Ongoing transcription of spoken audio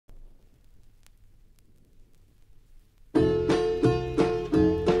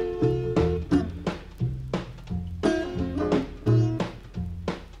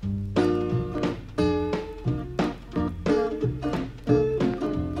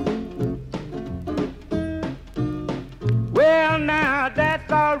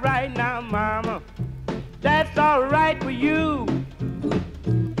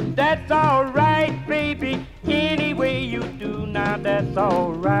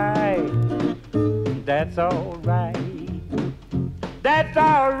That's all right. That's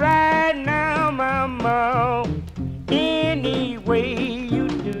all right now, mama, any way you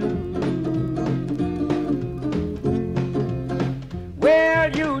do.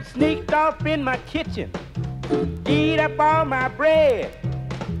 Well, you sneaked off in my kitchen, eat up all my bread.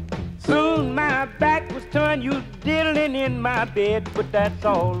 Soon my back was turned, you diddling in my bed, but that's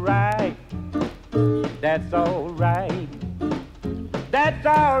all right. That's all right. That's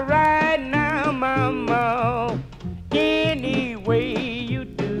all right now, mama, any way you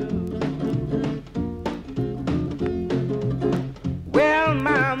do. Well,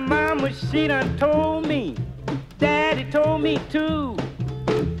 my mama, she done told me, daddy told me too.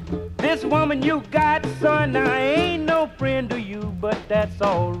 This woman you got, son, I ain't no friend to you, but that's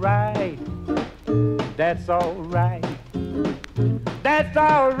all right. That's all right. That's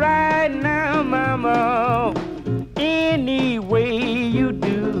all right now, mama, any way you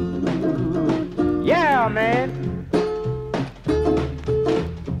do. Yeah, man.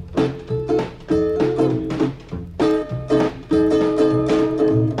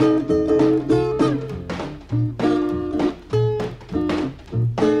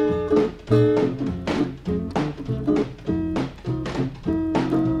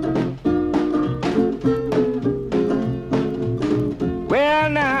 Well,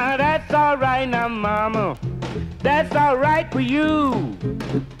 now, that's all right now, mama. That's all right for you.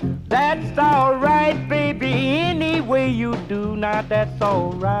 That's all right, baby, any way you do. Now, that's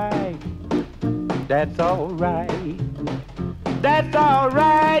all right. That's all right. That's all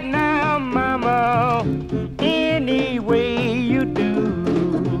right now, mama, any way